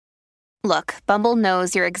Look, Bumble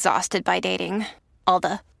knows you're exhausted by dating. All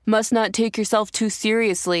the must not take yourself too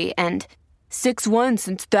seriously and 6'1"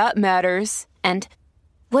 since that matters. And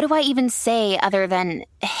what do I even say other than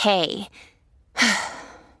hey?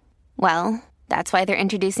 Well, that's why they're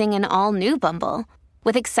introducing an all-new Bumble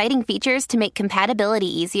with exciting features to make compatibility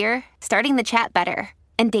easier, starting the chat better,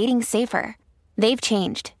 and dating safer. They've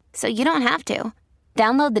changed, so you don't have to.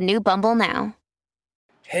 Download the new Bumble now.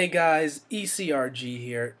 Hey guys, ECRG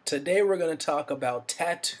here. Today we're going to talk about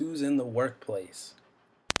tattoos in the workplace.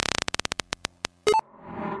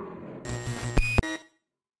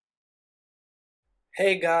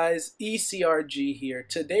 Hey guys, ECRG here.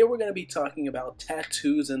 Today we're going to be talking about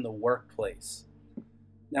tattoos in the workplace.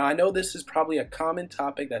 Now I know this is probably a common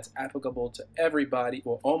topic that's applicable to everybody,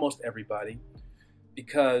 or almost everybody,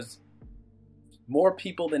 because more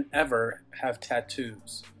people than ever have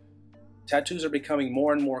tattoos. Tattoos are becoming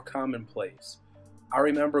more and more commonplace. I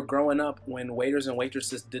remember growing up when waiters and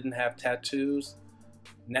waitresses didn't have tattoos,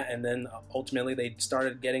 and then ultimately they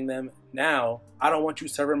started getting them. Now, I don't want you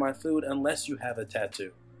serving my food unless you have a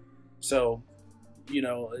tattoo. So,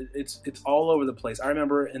 it's all over the place. I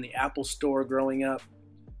remember in the Apple store growing up,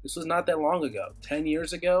 this was not that long ago, 10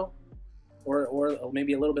 years ago, or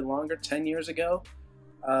maybe a little bit longer, 10 years ago.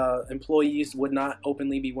 Employees would not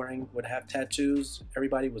openly would have tattoos.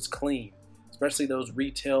 Everybody was clean, especially those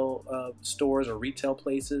retail stores or retail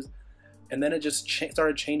places. And then it just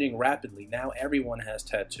started changing rapidly. Now everyone has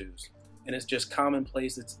tattoos, and it's just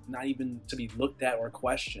commonplace. It's not even to be looked at or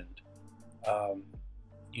questioned.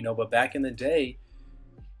 But back in the day,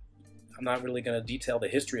 I'm not really going to detail the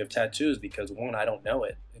history of tattoos because one, I don't know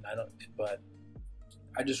it, but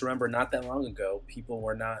I just remember not that long ago, people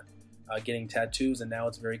were not getting tattoos, and now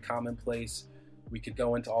it's very commonplace. We could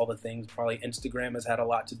go into all the things. Probably Instagram has had a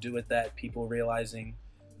lot to do with that. People realizing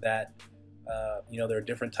that there are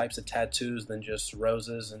different types of tattoos than just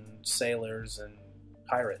roses and sailors and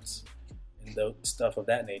pirates and stuff of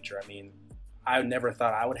that nature. I mean, I never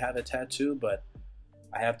thought I would have a tattoo, but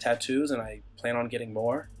I have tattoos and I plan on getting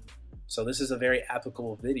more. So this is a very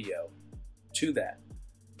applicable video to that.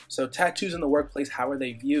 So tattoos in the workplace, how are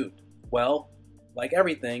they viewed? Well, like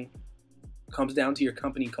everything, comes down to your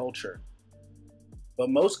company culture. But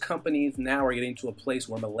most companies now are getting to a place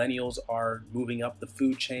where millennials are moving up the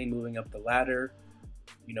food chain, moving up the ladder.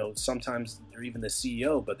 Sometimes they're even the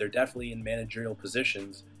CEO, but they're definitely in managerial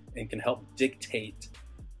positions and can help dictate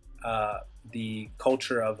the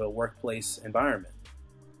culture of a workplace environment.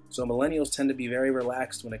 So millennials tend to be very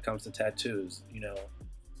relaxed when it comes to tattoos.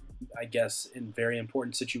 I guess in very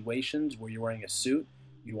important situations where you're wearing a suit,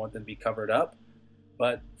 you want them to be covered up.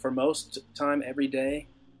 But for most time, every day,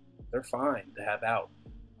 they're fine to have out.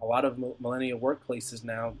 A lot of millennial workplaces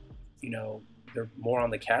now, they're more on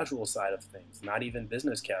the casual side of things, not even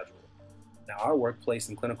business casual. Now, our workplace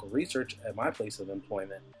in clinical research at my place of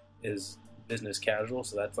employment is business casual,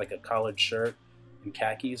 so that's like a collared shirt and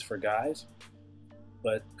khakis for guys.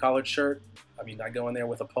 But collared shirt, I go in there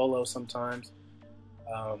with a polo sometimes,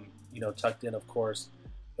 tucked in, of course.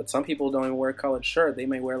 But some people don't even wear a collared shirt. They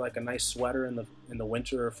may wear like a nice sweater in the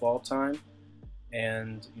winter or fall time,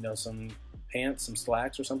 and some pants, some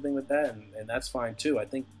slacks or something with that, and that's fine too. I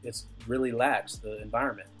think it's really lax, the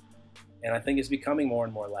environment, and I think it's becoming more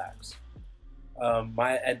and more lax.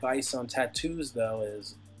 My advice on tattoos, though,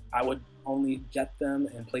 is I would only get them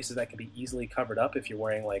in places that can be easily covered up if you're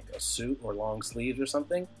wearing like a suit or long sleeves or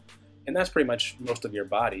something, and that's pretty much most of your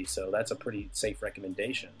body, so that's a pretty safe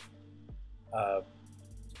recommendation.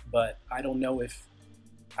 But I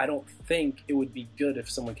don't think it would be good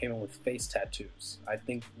if someone came in with face tattoos. I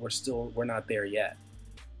think we're not there yet.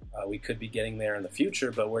 We could be getting there in the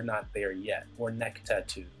future, but we're not there yet. Or neck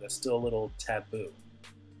tattoos. That's still a little taboo.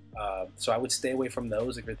 So I would stay away from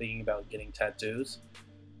those if you're thinking about getting tattoos.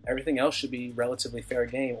 Everything else should be relatively fair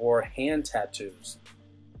game. Or hand tattoos.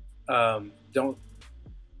 There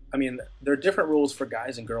are different rules for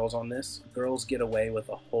guys and girls on this. Girls get away with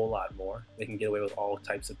a whole lot more. They can get away with all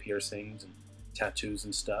types of piercings and tattoos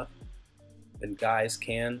and stuff than guys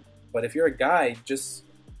can. But if you're a guy, just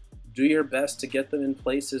do your best to get them in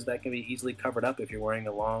places that can be easily covered up. If you're wearing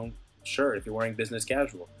a long shirt, if you're wearing business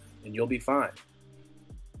casual, then you'll be fine.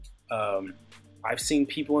 I've seen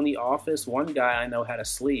people in the office. One guy I know had a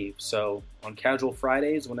sleeve, so on casual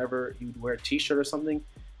Fridays, whenever he would wear a t-shirt or something,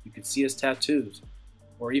 you could see his tattoos.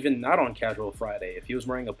 Or even not on casual Friday, if he was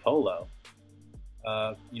wearing a polo.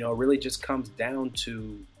 It really just comes down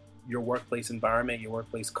to your workplace environment, your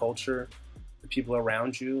workplace culture, the people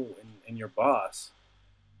around you, and your boss.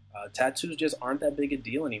 Tattoos just aren't that big a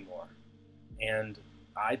deal anymore. And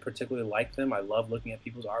I particularly like them. I love looking at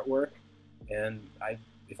people's artwork. And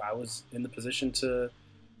if I was in the position to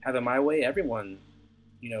have it my way, everyone,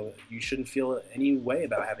 you shouldn't feel any way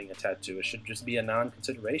about having a tattoo. It should just be a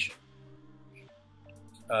non-consideration.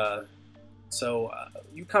 So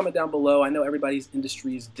you comment down below. I know everybody's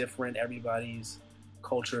industry is different. Everybody's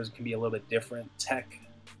cultures can be a little bit different. Tech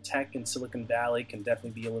in Silicon Valley can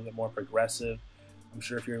definitely be a little bit more progressive. I'm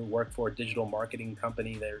sure if you work for a digital marketing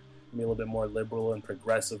company, they're going to be a little bit more liberal and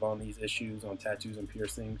progressive on these issues, on tattoos and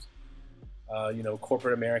piercings.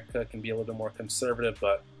 Corporate America can be a little bit more conservative,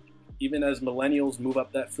 but even as millennials move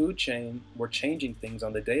up that food chain, we're changing things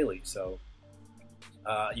on the daily. So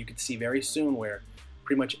you could see very soon where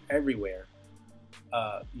pretty much everywhere,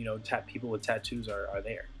 people with tattoos are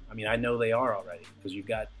there. I mean, I know they are already, because you've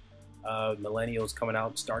got millennials coming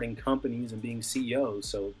out, starting companies and being CEOs.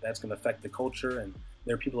 So that's going to affect the culture, and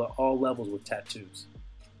there are people at all levels with tattoos.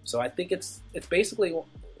 So I think it's basically,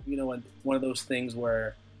 one of those things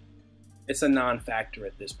where it's a non-factor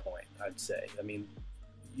at this point, I'd say. I mean,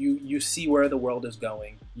 you see where the world is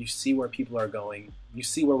going. You see where people are going. You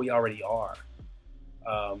see where we already are.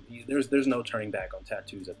 There's no turning back on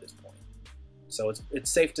tattoos at this point. So it's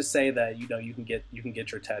safe to say that you can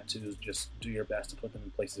get your tattoos. Just do your best to put them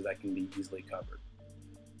in places that can be easily covered.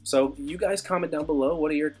 So you guys comment down below.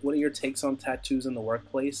 What are your takes on tattoos in the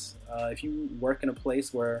workplace? If you work in a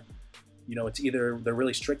place where it's either they're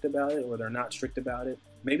really strict about it or they're not strict about it.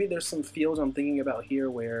 Maybe there's some fields I'm thinking about here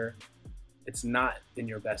where it's not in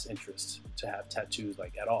your best interest to have tattoos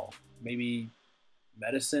at all. Maybe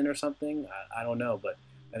medicine or something. I don't know. But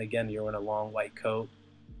then again, you're in a long white coat.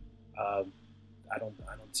 I don't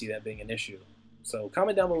see that being an issue. So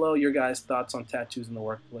comment down below your guys' thoughts on tattoos in the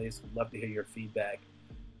workplace. We'd love to hear your feedback.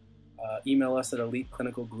 Email us at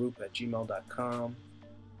eliteclinicalgroup@gmail.com.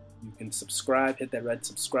 You can subscribe, hit that red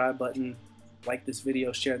subscribe button, like this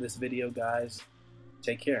video, share this video, guys.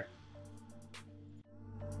 Take care.